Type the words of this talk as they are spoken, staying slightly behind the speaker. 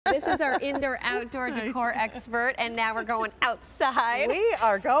This is our indoor-outdoor decor expert, and now we're going outside. We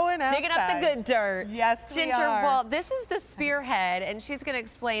are going outside. Digging up the good dirt. Yes, we Ginger, are. well, this is the Spearhead, and she's going to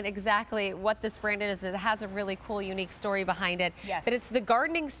explain exactly what this brand is. It has a really cool, unique story behind it. Yes. But it's the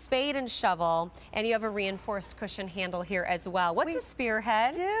gardening spade and shovel, and you have a reinforced cushion handle here as well. What's a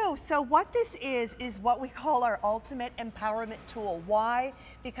Spearhead? So what this is what we call our ultimate empowerment tool. Why?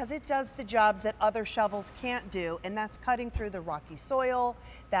 Because it does the jobs that other shovels can't do, and that's cutting through the rocky soil,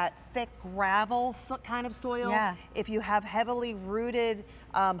 that thick gravel kind of soil. Yeah. If you have heavily rooted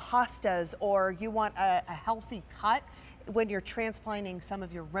hostas, or you want a healthy cut when you're transplanting some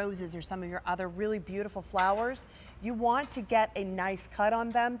of your roses or some of your other really beautiful flowers, you want to get a nice cut on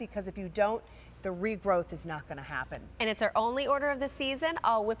them, because if you don't, the regrowth is not going to happen. And it's our only order of the season.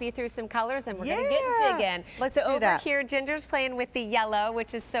 I'll whip you through some colors and we're going to get digging. Let's do that. Over here, Ginger's playing with the yellow,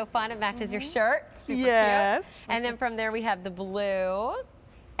 which is so fun. It matches your shirt. Super cute. And then from there we have the blue.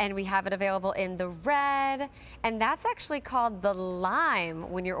 And we have it available in the red, and that's actually called the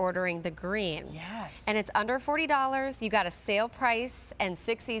lime when you're ordering the green. Yes. And it's under $40. You got a sale price and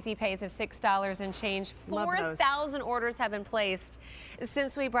 6 easy pays of $6 and change. 4,000 orders have been placed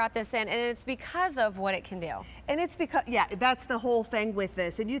since we brought this in, and it's because of what it can do. And it's because, yeah, that's the whole thing with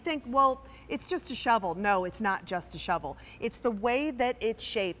this. And you think, well, it's just a shovel. No, it's not just a shovel. It's the way that it's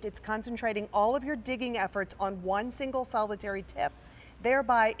shaped. It's concentrating all of your digging efforts on one single solitary tip.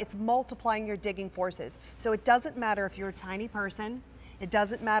 Thereby, it's multiplying your digging forces. So it doesn't matter if you're a tiny person, it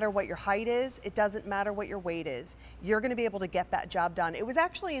doesn't matter what your height is, it doesn't matter what your weight is. You're gonna be able to get that job done. It was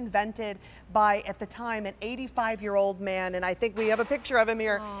actually invented by, at the time, an 85-year-old man, and I think we have a picture of him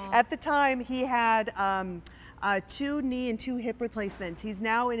here. Aww. At the time, he had 2 knee and 2 hip replacements. He's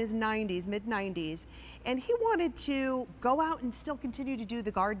now in his 90s, mid-90s. And he wanted to go out and still continue to do the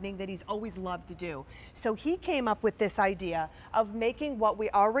gardening that he's always loved to do. So he came up with this idea of making what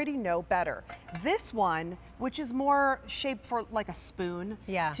we already know better. This one, which is more shaped for like a spoon,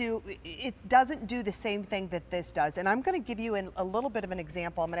 it doesn't do the same thing that this does. And I'm going to give you a little bit of an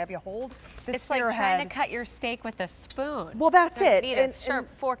example. I'm going to have you hold this It's like trying to cut your steak with a spoon. Well, that's it. You need a sharp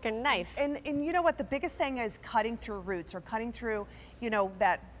fork and knife. And you know what? The biggest thing is cutting through roots, or cutting through, you know,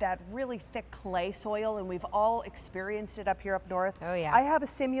 that really thick clay soil, and we've all experienced it up here up north. Oh yeah. I have a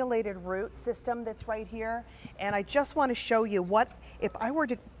simulated root system that's right here, and I just want to show you what if I were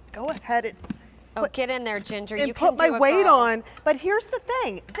to go ahead and get in there, Ginger. And you can put my weight girl. on. But here's the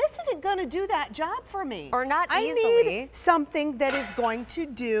thing: this isn't going to do that job for me. Or not easily. I need something that is going to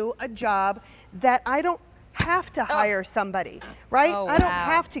do a job that I don't have to hire somebody, right? Oh, I don't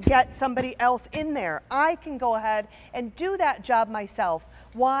have to get somebody else in there. I can go ahead and do that job myself.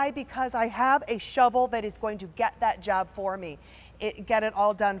 Why? Because I have a shovel that is going to get that job for me. Get it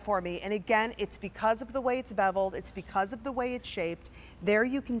all done for me. And again, it's because of the way it's beveled. It's because of the way it's shaped. There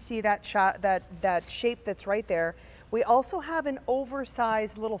you can see that shape that's right there. We also have an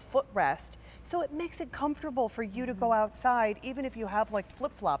oversized little footrest. So it makes it comfortable for you to go outside, even if you have like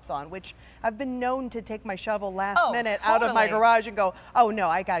flip-flops on, which I've been known to take my shovel last minute out of my garage and go, oh no,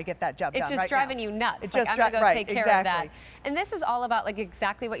 I got to get that job done. It's just driving you nuts. It's like, just I'm gonna go take care of that. Exactly. And this is all about like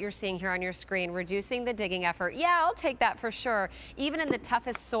exactly what you're seeing here on your screen, reducing the digging effort. Yeah, I'll take that for sure. Even in the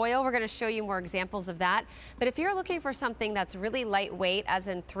toughest soil, we're gonna show you more examples of that. But if you're looking for something that's really lightweight, as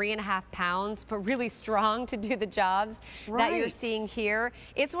in 3.5 pounds, but really strong to do the jobs that you're seeing here,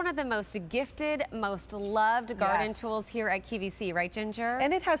 it's one of the most gifted, most loved garden tools here at QVC, right, Ginger?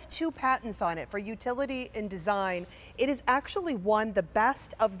 And it has 2 patents on it for utility and design. It is actually won the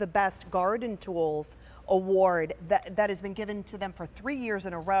Best of the Best Garden Tools award that has been given to them for 3 years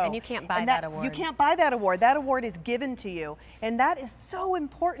in a row. And you can't buy that award. You can't buy that award. That award is given to you. And that is so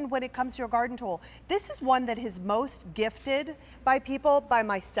important when it comes to your garden tool. This is one that is most gifted by people, by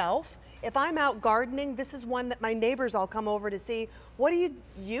myself. If I'm out gardening, this is one that my neighbors all come over to see. What are you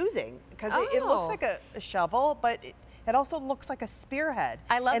using? Because it looks like a shovel, but it also looks like a spearhead.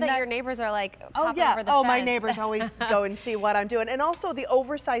 I love that your neighbors are like popping over the fence. My neighbors always go and see what I'm doing. And also the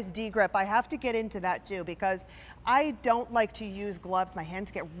oversized D-grip, I have to get into that too, because I don't like to use gloves. My hands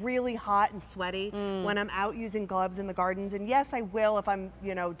get really hot and sweaty when I'm out using gloves in the gardens. And yes, I will if I'm,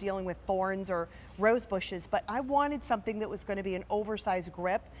 you know, dealing with thorns or rose bushes, but I wanted something that was going to be an oversized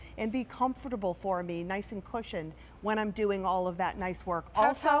grip and be comfortable for me, nice and cushioned when I'm doing all of that nice work.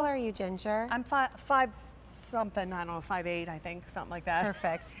 How tall are you, Ginger? I'm 5 something, I don't know, 5'8", I think, something like that.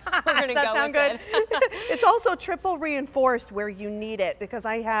 Perfect. We're gonna Does that go sound with good? it. It's also triple reinforced where you need it, because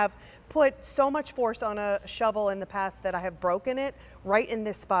I have put so much force on a shovel in the past that I have broken it right in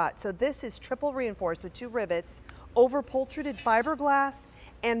this spot. So this is triple reinforced with 2 rivets, over-pultruted fiberglass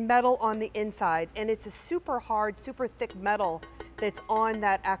and metal on the inside. And it's a super hard, super thick metal that's on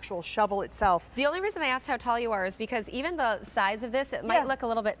that actual shovel itself. The only reason I asked how tall you are is because even the size of this, it might look a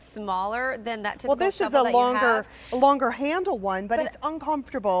little bit smaller than that typical shovel that you have. Well, this is a longer handle one, but it's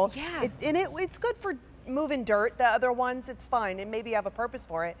uncomfortable. Yeah. It's good for moving dirt. The other ones, it's fine, and maybe you have a purpose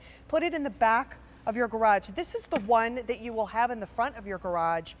for it. Put it in the back of your garage. This is the one that you will have in the front of your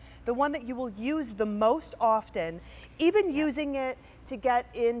garage, the one that you will use the most often, even using it to get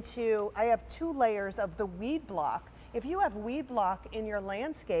into, I have 2 layers of the weed block. If you have weed block in your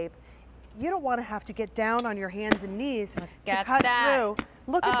landscape, you don't want to have to get down on your hands and knees to cut through.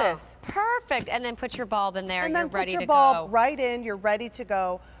 Look at this. Perfect. And then put your bulb in there and you're ready to go. Put your bulb right in, you're ready to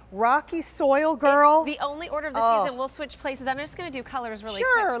go. Rocky soil, girl. It's the only order of the season. We'll switch places. I'm just going to do colors really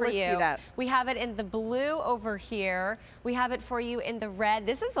quick for you. Let's do that. We have it in the blue over here. We have it for you in the red.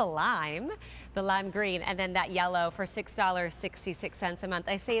 This is the lime green, and then that yellow for $6.66 a month.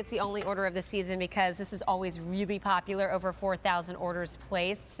 I say it's the only order of the season because this is always really popular, over 4,000 orders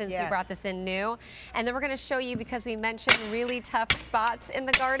placed since we brought this in new. And then we're going to show you, because we mentioned really tough spots in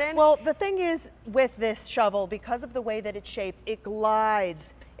the garden. Well, the thing is with this shovel, because of the way that it's shaped, it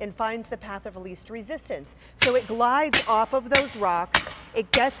glides and finds the path of least resistance. So it glides off of those rocks,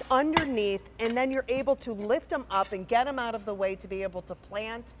 it gets underneath, and then you're able to lift them up and get them out of the way to be able to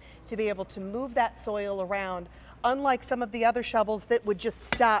plant, to be able to move that soil around, unlike some of the other shovels that would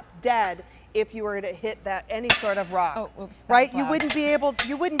just stop dead if you were to hit that any sort of rock. Oh, oops, right? You wouldn't be able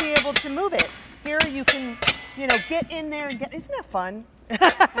to move it. Here you can, get in there and get, isn't that fun?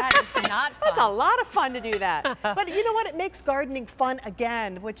 That is not fun. That's a lot of fun to do that. But you know what? It makes gardening fun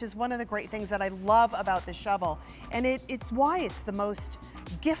again, which is one of the great things that I love about this shovel. And it's why it's the most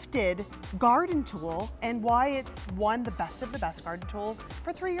gifted garden tool and why it's won the best of the best garden tools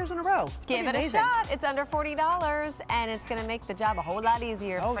for 3 years in a row. Give it a shot. It's under $40 and it's going to make the job a whole lot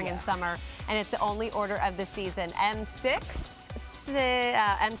easier spring and summer. And it's the only order of the season. M65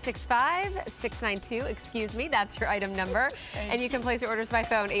 692, excuse me, that's your item number. And you can place your orders by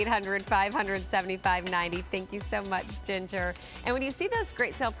phone, 800-500-7590. Thank you so much, Ginger. And when you see those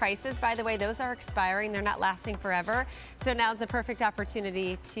great sale prices, by the way, those are expiring. They're not lasting forever. So now's the perfect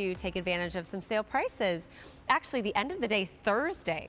opportunity to take advantage of some sale prices. Actually, the end of the day Thursday